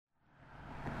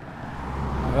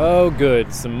Oh,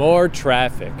 good. Some more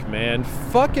traffic, man.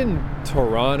 Fucking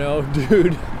Toronto,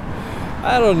 dude.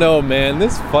 I don't know, man.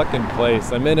 This fucking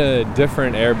place. I'm in a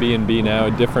different Airbnb now,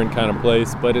 a different kind of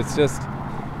place, but it's just...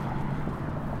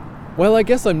 Well, I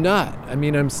guess I'm not. I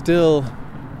mean, I'm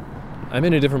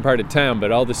in a different part of town,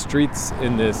 but all the streets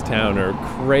in this town are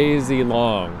crazy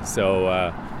long. So,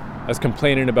 I was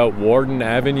complaining about Warden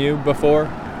Avenue before.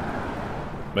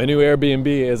 My new Airbnb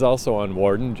is also on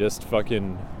Warden, just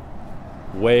fucking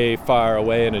way far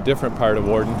away in a different part of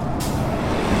Warden.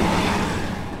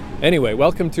 Anyway,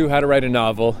 welcome to How to Write a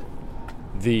Novel,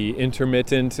 the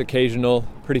intermittent, occasional,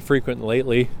 pretty frequent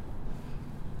lately.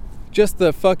 Just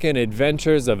the fucking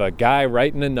adventures of a guy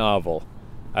writing a novel.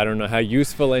 I don't know how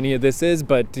useful any of this is,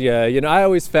 but I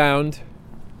always found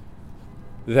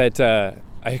that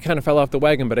I kind of fell off the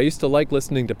wagon, but I used to like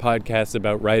listening to podcasts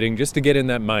about writing just to get in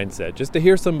that mindset, just to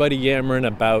hear somebody yammering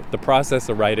about the process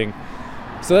of writing.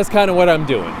 So that's kind of what I'm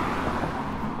doing.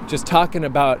 Just talking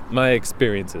about my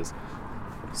experiences.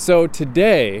 So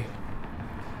today,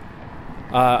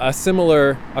 a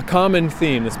common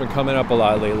theme that's been coming up a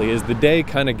lot lately is the day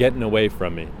kind of getting away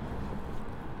from me.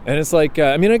 And it's like,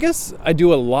 I guess I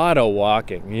do a lot of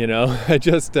walking, I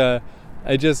just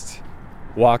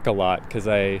walk a lot because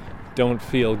I don't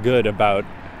feel good about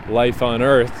life on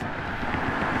Earth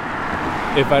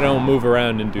if I don't move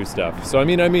around and do stuff. So,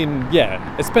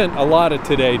 I spent a lot of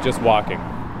today just walking.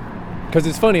 Because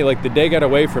it's funny, like, the day got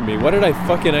away from me. What did I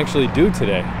fucking actually do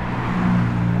today?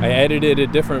 I edited a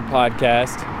different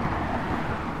podcast.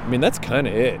 That's kind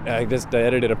of it. I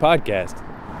edited a podcast.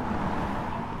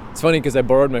 It's funny because I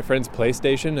borrowed my friend's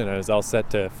PlayStation and I was all set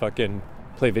to fucking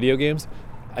play video games.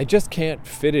 I just can't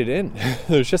fit it in.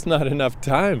 There's just not enough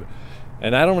time.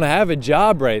 And I don't have a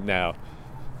job right now.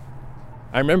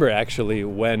 I remember actually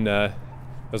when I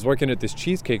was working at this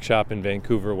cheesecake shop in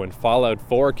Vancouver when Fallout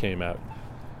 4 came out.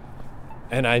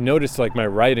 And I noticed like my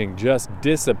writing just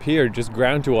disappeared, just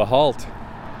ground to a halt.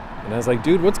 And I was like,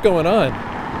 dude, what's going on?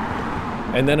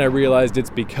 And then I realized it's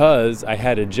because I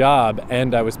had a job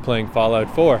and I was playing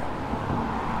Fallout 4.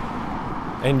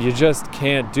 And you just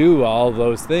can't do all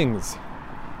those things.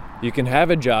 You can have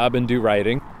a job and do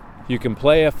writing. You can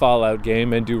play a Fallout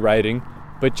game and do writing.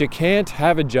 But you can't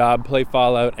have a job, play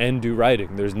Fallout, and do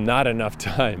writing. There's not enough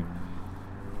time.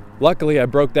 Luckily, I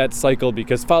broke that cycle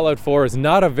because Fallout 4 is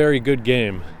not a very good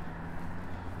game.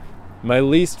 My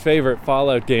least favorite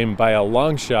Fallout game by a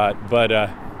long shot, but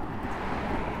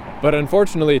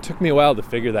unfortunately, it took me a while to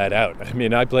figure that out.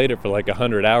 I played it for like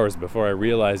 100 hours before I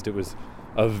realized it was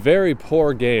a very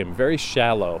poor game, very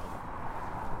shallow,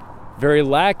 very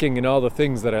lacking in all the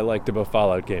things that I liked about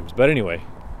Fallout games. But anyway,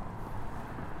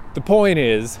 the point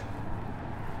is,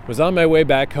 was on my way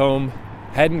back home,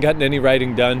 hadn't gotten any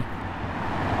writing done.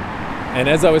 And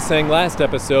as I was saying last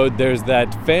episode, there's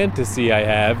that fantasy I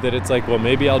have that it's like, well,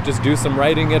 maybe I'll just do some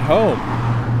writing at home.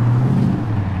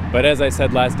 But as I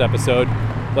said last episode,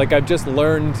 like I've just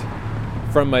learned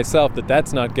from myself that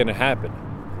that's not going to happen.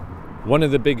 One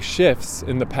of the big shifts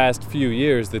in the past few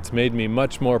years that's made me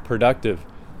much more productive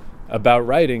about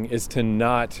writing is to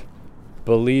not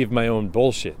believe my own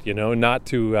bullshit, not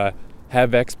to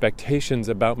have expectations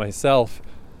about myself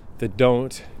that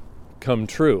don't come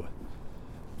true.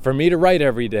 For me to write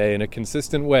every day in a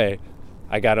consistent way,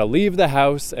 I gotta leave the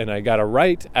house and I gotta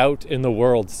write out in the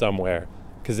world somewhere.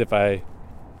 Because if I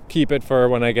keep it for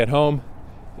when I get home,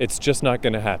 it's just not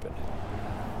gonna happen.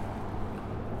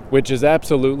 Which is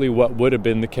absolutely what would have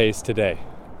been the case today.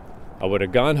 I would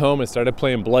have gone home and started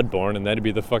playing Bloodborne and that'd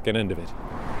be the fucking end of it.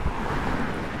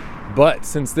 But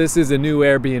since this is a new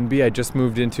Airbnb I just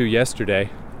moved into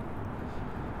yesterday,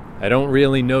 I don't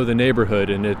really know the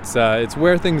neighborhood, and it's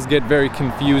where things get very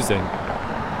confusing,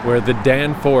 where the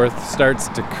Danforth starts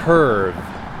to curve.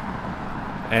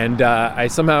 And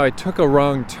I took a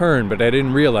wrong turn, but I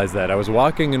didn't realize that. I was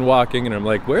walking, and I'm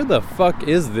like, where the fuck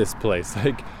is this place?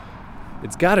 Like,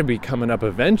 it's got to be coming up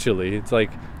eventually. It's like,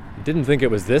 I didn't think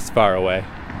it was this far away.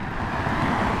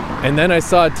 And then I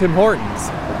saw Tim Hortons.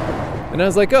 And I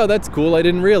was like, oh, that's cool. I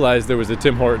didn't realize there was a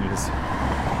Tim Hortons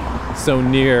so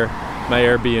near my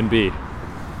Airbnb.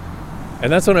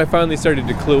 And that's when I finally started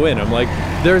to clue in. I'm like,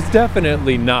 there's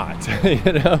definitely not.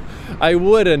 I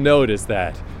would have noticed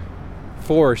that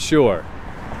for sure.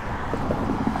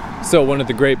 So one of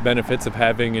the great benefits of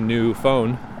having a new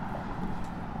phone,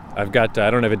 I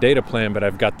don't have a data plan, but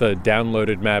I've got the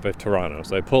downloaded map of Toronto.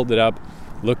 So I pulled it up,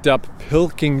 looked up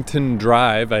Pilkington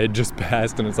Drive I had just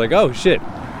passed, and it's like, oh shit,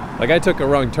 like I took a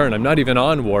wrong turn. I'm not even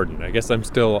on Warden. I guess I'm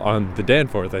still on the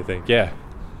Danforth, I think, yeah.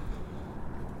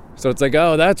 So it's like,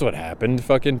 oh, that's what happened.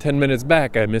 Fucking 10 minutes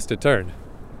back, I missed a turn.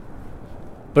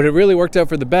 But it really worked out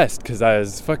for the best because I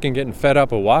was fucking getting fed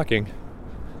up of walking.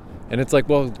 And it's like,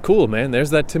 well, cool, man.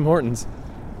 There's that Tim Hortons.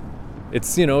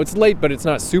 It's, it's late, but it's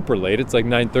not super late. It's like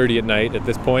 9:30 at night at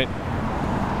this point.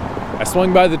 I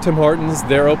swung by the Tim Hortons.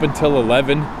 They're open till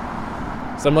 11.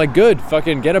 So I'm like, good,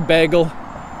 fucking get a bagel.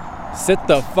 Sit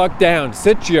the fuck down.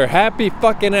 Sit your happy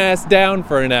fucking ass down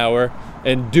for an hour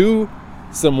and do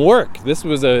some work. This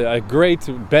was a great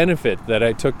benefit that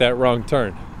I took that wrong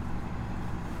turn.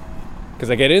 Because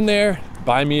I get in there,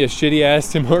 buy me a shitty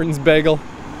ass Tim Hortons bagel,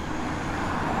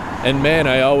 and man,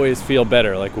 I always feel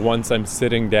better, like once I'm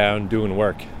sitting down doing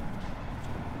work.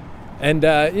 And,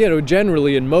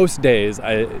 generally in most days,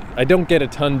 I don't get a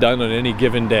ton done on any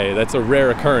given day. That's a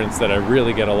rare occurrence that I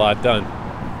really get a lot done.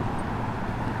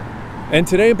 And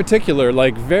today in particular,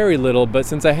 like very little, but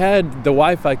since I had the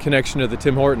Wi-Fi connection to the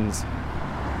Tim Hortons,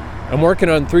 I'm working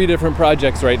on 3 different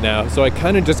projects right now, so I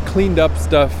kind of just cleaned up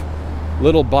stuff,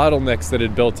 little bottlenecks that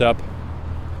had built up.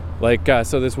 Like,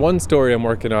 so this one story I'm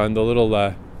working on, the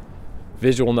little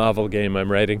visual novel game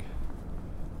I'm writing,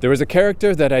 there was a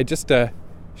character that I just,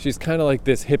 she's kind of like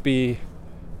this hippie,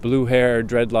 blue hair,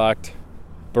 dreadlocked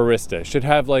barista. Should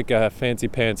have like a fancy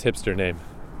pants hipster name.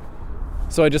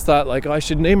 So I just thought, like, I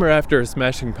should name her after a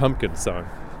Smashing Pumpkins song.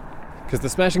 Because the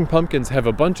Smashing Pumpkins have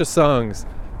a bunch of songs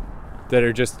that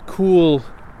are just cool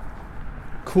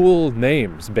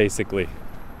names, basically.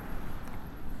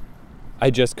 I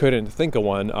just couldn't think of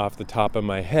one off the top of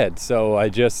my head. So I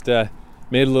just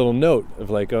made a little note of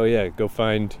like, oh yeah, go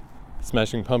find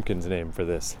Smashing Pumpkins name for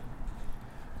this.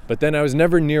 But then I was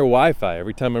never near Wi-Fi.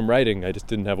 Every time I'm writing, I just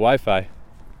didn't have Wi-Fi.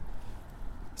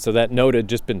 So that note had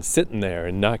just been sitting there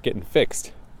and not getting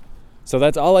fixed. So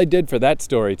that's all I did for that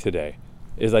story today,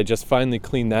 is I just finally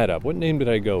cleaned that up. What name did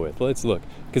I go with? Let's look.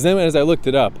 Because then as I looked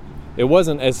it up, it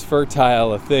wasn't as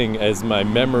fertile a thing as my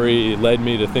memory led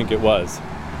me to think it was.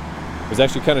 It was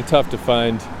actually kind of tough to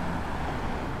find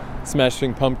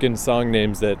Smashing Pumpkins song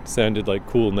names that sounded like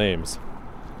cool names.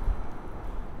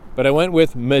 But I went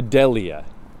with Medelia.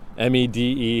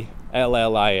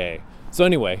 Medellia. So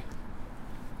anyway,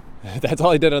 that's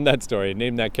all I did on that story,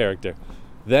 named that character.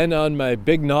 Then on my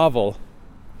big novel,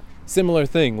 similar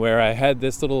thing, where I had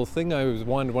this little thing I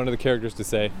wanted one of the characters to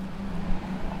say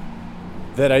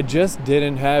that I just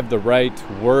didn't have the right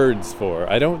words for.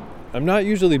 I'm not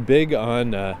usually big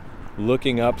on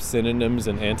looking up synonyms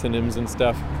and antonyms and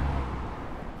stuff,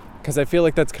 because I feel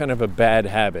like that's kind of a bad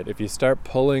habit. If you start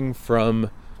pulling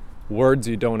from words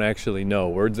you don't actually know,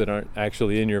 words that aren't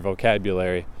actually in your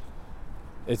vocabulary,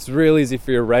 it's real easy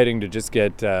for your writing to just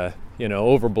get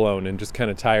overblown and just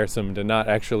kind of tiresome, to not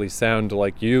actually sound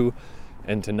like you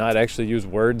and to not actually use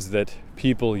words that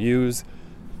people use.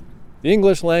 The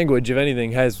English language, if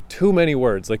anything, has too many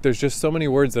words. Like, there's just so many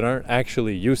words that aren't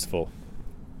actually useful.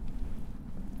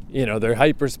 They're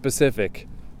hyper specific,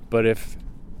 but if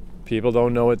people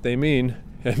don't know what they mean,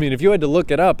 if you had to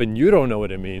look it up and you don't know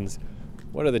what it means,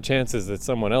 what are the chances that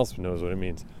someone else knows what it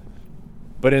means?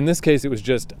 But in this case, it was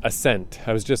just assent.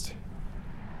 I just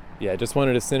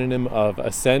wanted a synonym of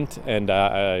assent, and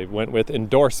I went with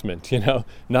endorsement,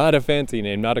 not a fancy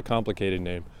name, not a complicated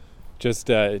name. Just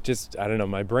I don't know,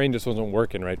 my brain just wasn't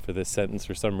working right for this sentence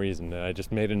for some reason. And I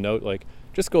just made a note, like,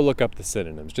 just go look up the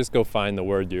synonyms. Just go find the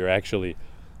word you're actually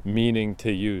meaning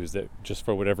to use that just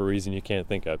for whatever reason you can't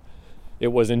think of. It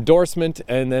was endorsement,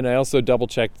 and then I also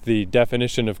double-checked the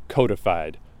definition of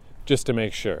codified, just to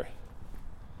make sure.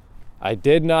 I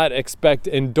did not expect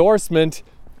endorsement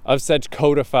of such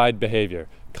codified behavior.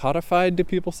 Codified, do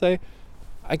people say?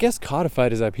 I guess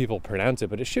codified is how people pronounce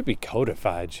it, but it should be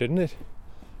codified, shouldn't it?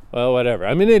 Well, whatever.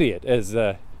 I'm an idiot, as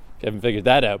haven't figured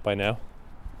that out by now.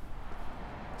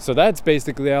 So that's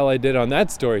basically all I did on that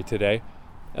story today.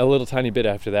 A little tiny bit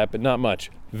after that, but not much.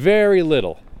 Very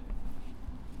little.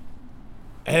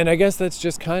 And I guess that's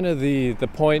just kind of the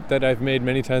point that I've made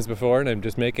many times before, and I'm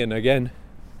just making again.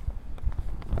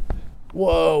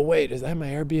 Whoa, wait, is that my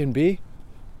Airbnb?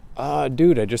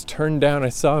 Dude, I just turned down, I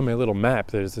saw on my little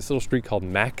map, there's this little street called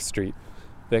Mack Street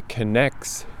that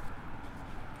connects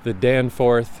the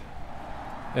Danforth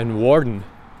and Warden.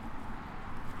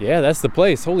 Yeah, that's the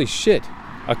place. Holy shit.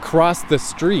 Across the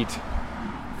street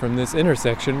from this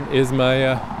intersection is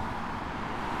my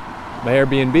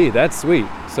Airbnb. That's sweet.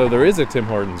 So there is a Tim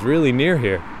Hortons really near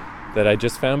here that I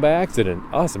just found by accident.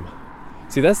 Awesome.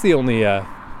 See, that's the only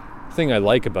thing I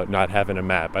like about not having a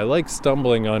map. I like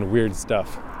stumbling on weird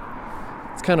stuff.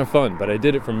 It's kind of fun, but I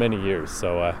did it for many years,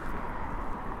 so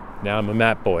now I'm a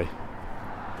map boy.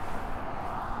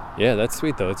 Yeah, that's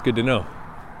sweet though. It's good to know.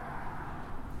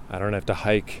 I don't have to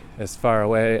hike as far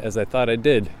away as I thought I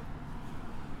did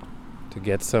to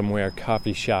get somewhere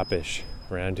coffee shop-ish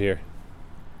around here.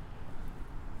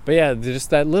 But yeah, just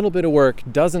that little bit of work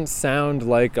doesn't sound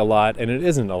like a lot, and it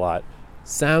isn't a lot.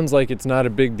 Sounds like it's not a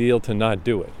big deal to not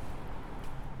do it.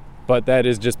 But that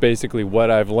is just basically what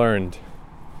I've learned,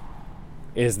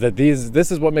 is that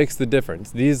this is what makes the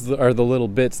difference. These are the little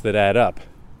bits that add up.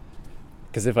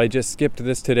 Because if I just skipped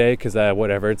this today, because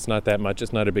whatever, it's not that much,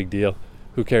 it's not a big deal.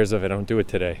 Who cares if I don't do it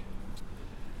today?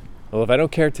 Well, if I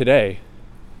don't care today,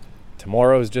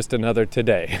 tomorrow is just another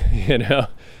today, you know?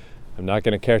 I'm not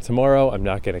going to care tomorrow. I'm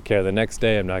not going to care the next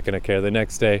day. I'm not going to care the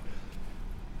next day.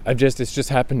 It's just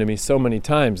happened to me so many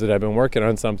times that I've been working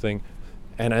on something,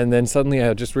 and then suddenly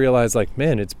I just realized, like,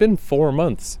 man, it's been 4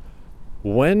 months.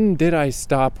 When did I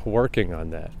stop working on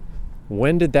that?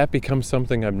 When did that become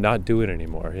something I'm not doing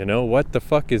anymore? You know, what the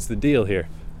fuck is the deal here?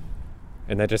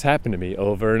 And that just happened to me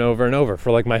over and over and over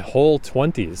for like my whole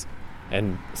 20s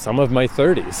and some of my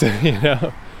 30s, you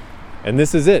know? And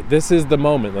this is it. This is the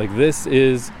moment. Like, this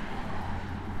is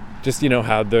just, you know,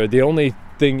 how the only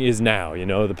thing is now, you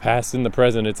know, the past and the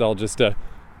present, it's all just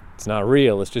it's not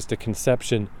real. It's just a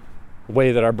conception,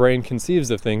 way that our brain conceives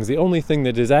of things. The only thing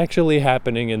that is actually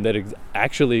happening and that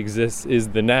actually exists is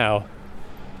the now.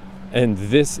 And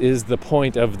this is the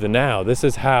point of the now. This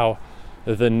is how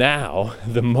the now,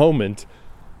 the moment,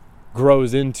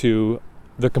 grows into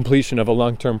the completion of a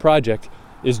long-term project,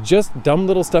 is just dumb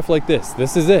little stuff like this.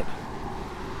 This is it.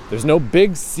 There's no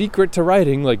big secret to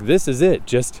writing. Like, this is it.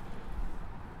 Just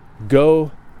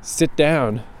go sit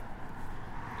down,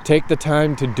 take the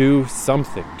time to do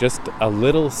something, just a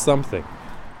little something.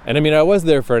 And I mean, I was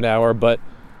there for an hour, but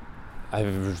I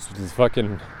was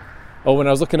fucking... Oh, when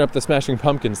I was looking up the Smashing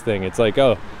Pumpkins thing, it's like,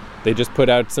 oh, they just put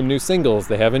out some new singles.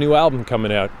 They have a new album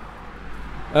coming out.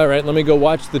 All right, let me go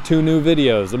watch the 2 new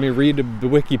videos. Let me read the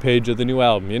wiki page of the new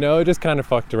album. You know, I just kind of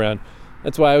fucked around.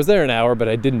 That's why I was there an hour, but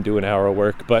I didn't do an hour of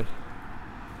work. But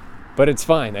it's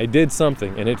fine. I did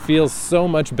something, and it feels so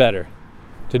much better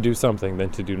to do something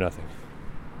than to do nothing.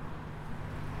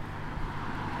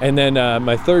 And then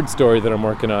my third story that I'm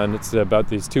working on, it's about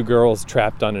these 2 girls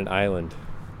trapped on an island.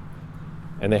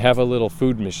 And they have a little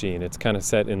food machine. It's kind of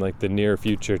set in like the near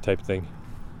future type thing.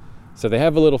 So they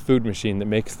have a little food machine that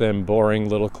makes them boring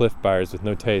little Cliff bars with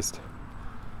no taste.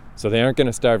 So they aren't going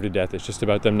to starve to death. It's just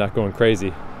about them not going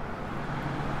crazy.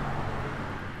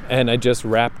 And I just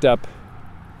wrapped up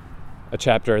a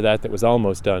chapter of that was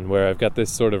almost done, where I've got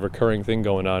this sort of recurring thing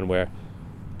going on where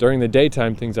during the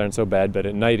daytime things aren't so bad, but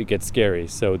at night it gets scary.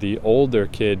 So the older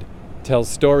kid tells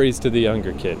stories to the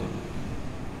younger kid.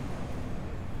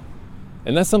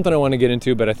 And that's something I want to get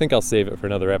into, but I think I'll save it for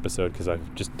another episode because I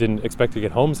just didn't expect to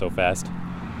get home so fast.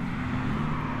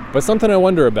 But something I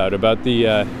wonder about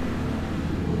the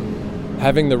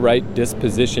having the right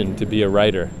disposition to be a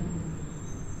writer.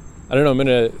 I don't know, I'm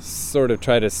going to sort of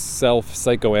try to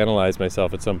self-psychoanalyze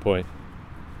myself at some point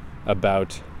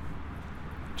about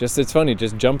it's funny,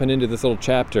 just jumping into this little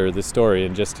chapter, this story,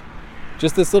 and just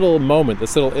this little moment,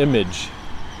 this little image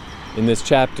in this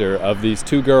chapter of these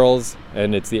 2 girls,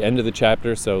 and it's the end of the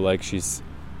chapter, so like she's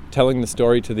telling the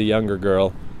story to the younger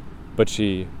girl, but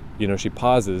she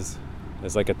pauses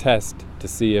as like a test to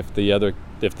see if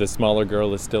the smaller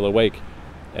girl is still awake,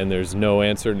 and there's no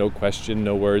answer, no question,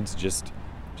 no words, just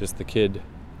the kid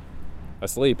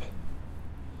asleep.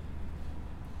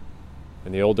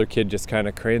 And the older kid just kind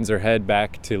of cranes her head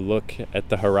back to look at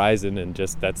the horizon, and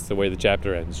that's the way the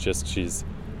chapter ends. Just she's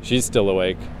still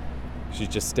awake. She's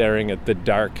just staring at the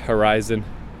dark horizon.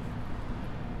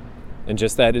 And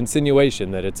just that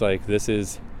insinuation that it's like, this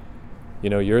is,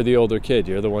 you're the older kid.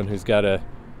 You're the one who's got to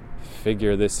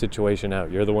figure this situation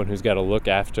out. You're the one who's got to look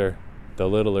after the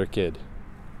littler kid.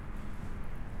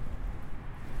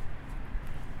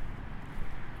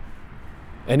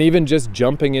 And even just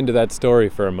jumping into that story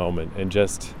for a moment and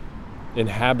just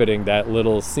inhabiting that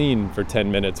little scene for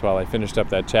 10 minutes while I finished up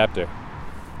that chapter.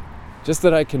 Just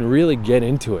that I can really get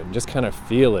into it and just kind of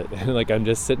feel it. And like I'm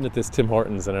just sitting at this Tim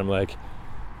Hortons and I'm like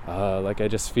I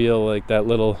just feel like that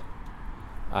little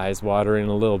eyes watering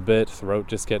a little bit, throat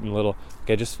just getting a little,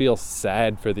 I just feel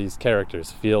sad for these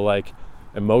characters, feel like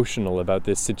emotional about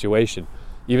this situation.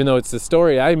 Even though it's the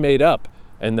story I made up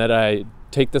and that I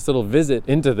take this little visit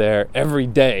into there every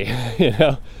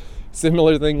day,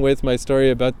 Similar thing with my story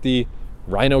about the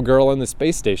Rhino Girl on the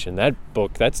space station.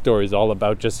 That story is all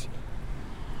about just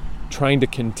trying to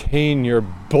contain your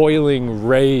boiling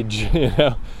rage,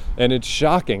 And it's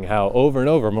shocking how over and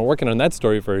over, I'm working on that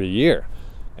story for a year,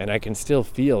 and I can still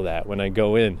feel that when I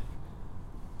go in.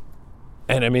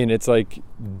 And I mean, it's like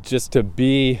just to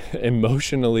be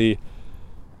emotionally,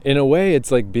 in a way,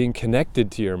 it's like being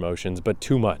connected to your emotions, but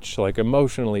too much, like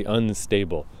emotionally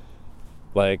unstable.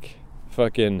 Like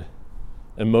fucking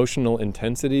emotional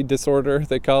intensity disorder,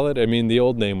 they call it. I mean, the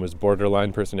old name was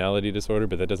borderline personality disorder,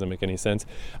 but that doesn't make any sense.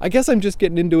 I guess I'm just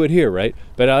getting into it here, right?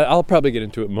 But I'll probably get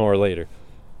into it more later.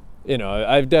 You know,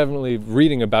 I've definitely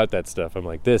reading about that stuff. I'm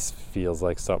like, this feels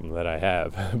like something that I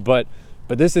have. But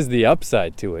this is the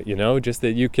upside to it, you know, just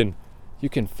that you can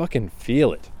fucking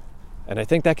feel it. And I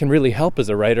think that can really help as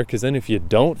a writer, because then if you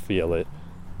don't feel it,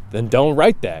 then don't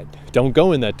write that. Don't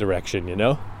go in that direction, you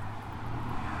know?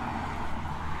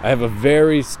 I have a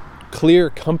very clear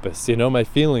compass, you know? My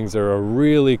feelings are a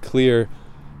really clear,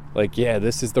 like, yeah,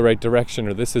 this is the right direction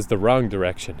or this is the wrong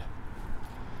direction.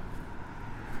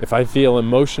 If I feel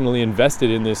emotionally invested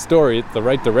in this story, it's the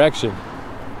right direction.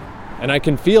 And I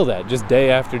can feel that just day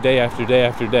after day after day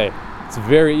after day. It's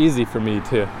very easy for me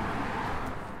to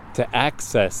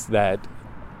access that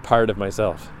part of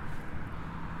myself.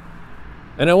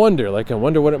 And I wonder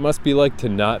what it must be like to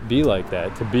not be like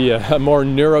that, to be a more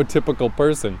neurotypical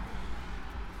person.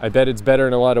 I bet it's better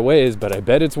in a lot of ways, but I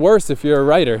bet it's worse if you're a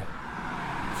writer.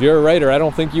 If you're a writer, I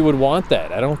don't think you would want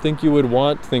that. I don't think you would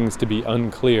want things to be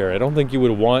unclear. I don't think you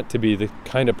would want to be the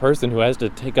kind of person who has to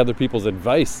take other people's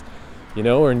advice, you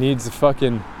know, or needs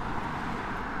fucking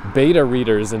beta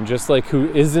readers and just like who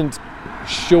isn't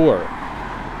sure,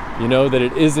 you know, that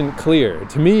it isn't clear.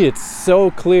 To me, it's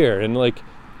so clear, and like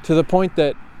to the point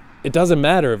that it doesn't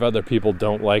matter if other people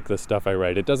don't like the stuff I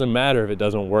write. It doesn't matter if it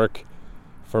doesn't work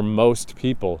for most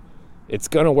people. It's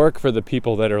gonna work for the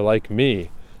people that are like me.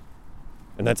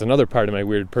 And that's another part of my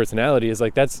weird personality, is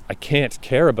like I can't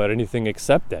care about anything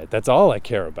except that. That's all I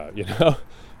care about, you know?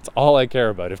 It's all I care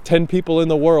about. If 10 people in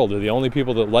the world are the only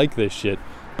people that like this shit,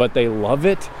 but they love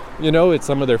it, you know, it's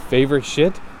some of their favorite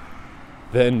shit,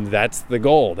 then that's the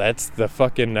goal. That's the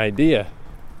fucking idea.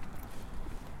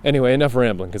 Anyway, enough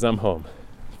rambling, because I'm home.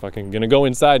 Fucking gonna go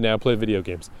inside now, play video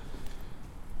games.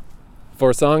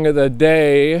 For song of the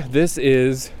day, this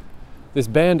is this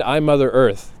band I Mother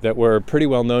Earth that were pretty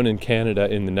well known in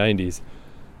Canada in the 90s.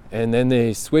 And then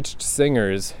they switched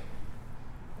singers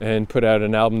and put out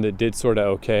an album that did sort of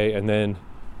okay, and then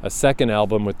a second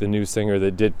album with the new singer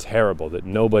that did terrible, that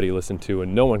nobody listened to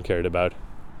and no one cared about.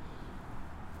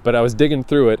 But I was digging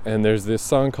through it, and there's this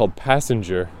song called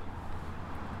Passenger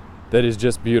that is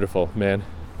just beautiful, man.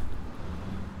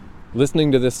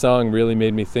 Listening to this song really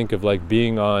made me think of like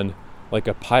being on like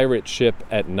a pirate ship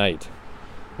at night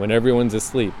when everyone's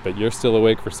asleep, but you're still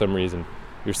awake for some reason.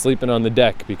 You're sleeping on the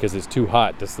deck because it's too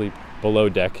hot to sleep below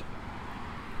deck,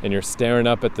 and you're staring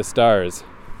up at the stars,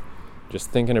 just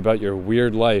thinking about your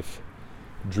weird life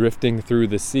drifting through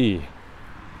the sea.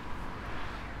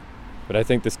 But I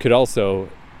think this could also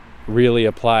really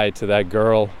apply to that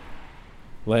girl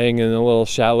laying in a little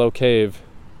shallow cave,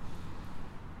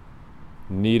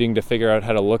 needing to figure out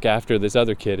how to look after this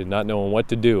other kid and not knowing what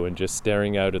to do and just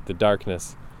staring out at the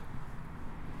darkness.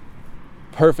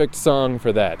 Perfect song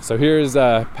for that. So here's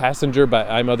Passenger by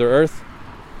I Mother Earth.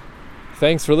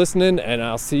 Thanks for listening, and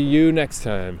I'll see you next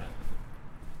time.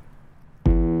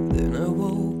 Then I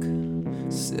woke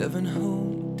 7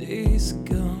 whole days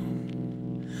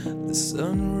gone. The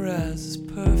sunrise is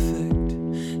perfect,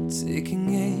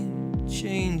 taking aim,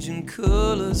 changing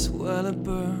colors while it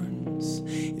burns.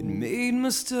 It made my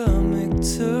stomach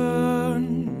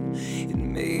turn, it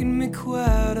made me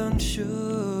quite unsure.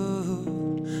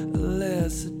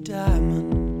 Less a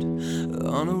diamond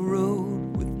on a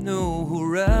road with no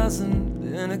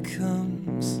horizon, then it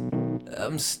comes,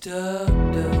 I'm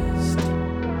stardust.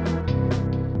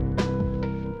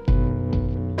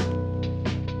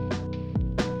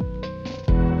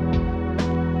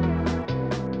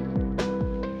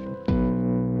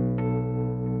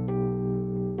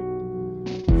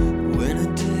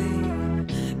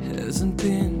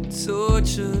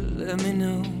 Let me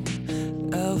know,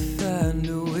 I'll find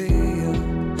a way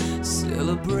up.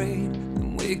 Celebrate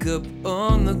and wake up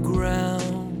on the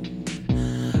ground.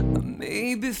 I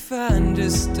maybe find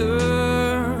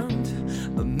disturbed,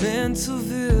 a mental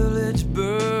village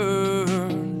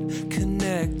burned.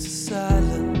 Connect to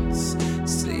silence,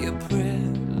 say a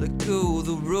prayer, let go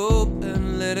the rope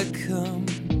and let it come.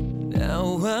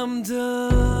 Now I'm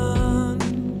done,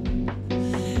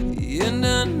 and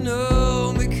I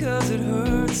know because it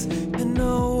hurts, and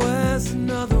always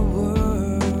in other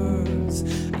words,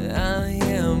 I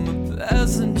am a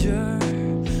passenger,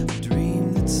 a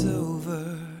dream that's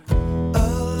over.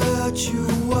 I'll let you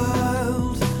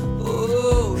wild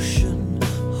ocean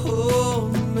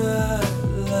hold my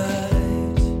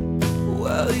light,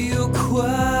 while you're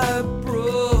quite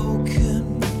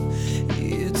broken,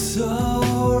 it's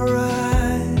alright.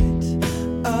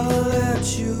 I'll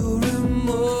let your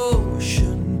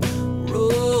emotion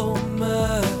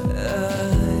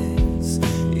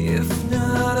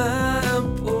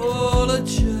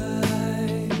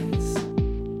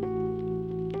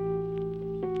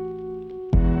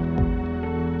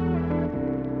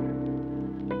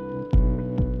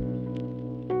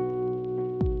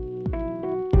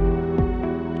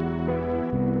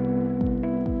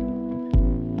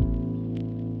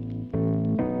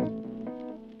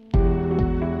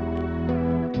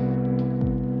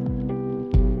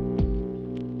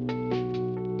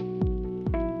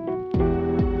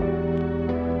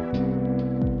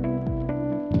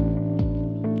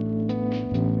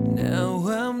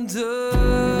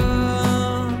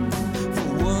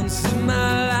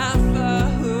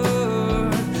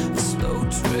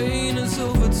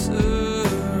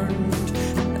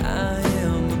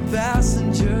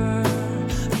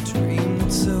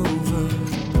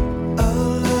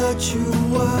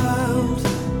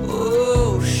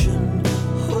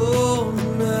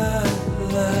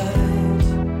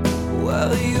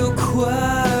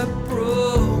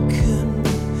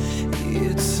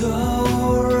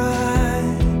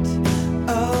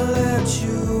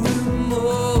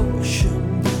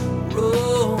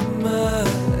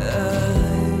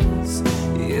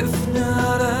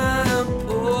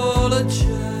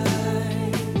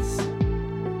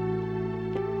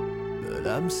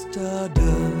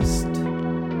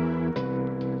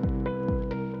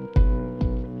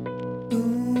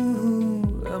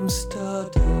I'm stuck.